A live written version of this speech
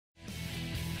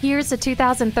Here's a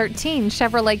 2013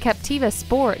 Chevrolet Captiva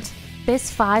Sport.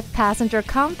 This 5-passenger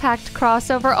compact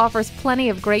crossover offers plenty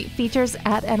of great features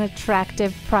at an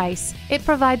attractive price. It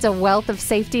provides a wealth of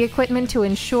safety equipment to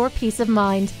ensure peace of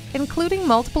mind, including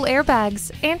multiple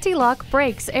airbags, anti-lock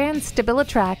brakes, and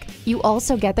StabiliTrak. You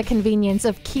also get the convenience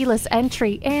of keyless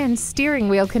entry and steering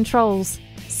wheel controls.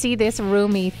 See this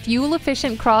roomy,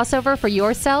 fuel-efficient crossover for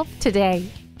yourself today.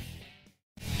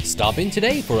 Stop in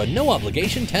today for a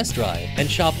no-obligation test drive and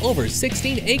shop over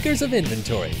 16 acres of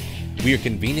inventory. We are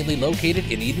conveniently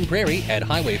located in Eden Prairie at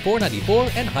Highway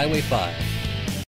 494 and Highway 5.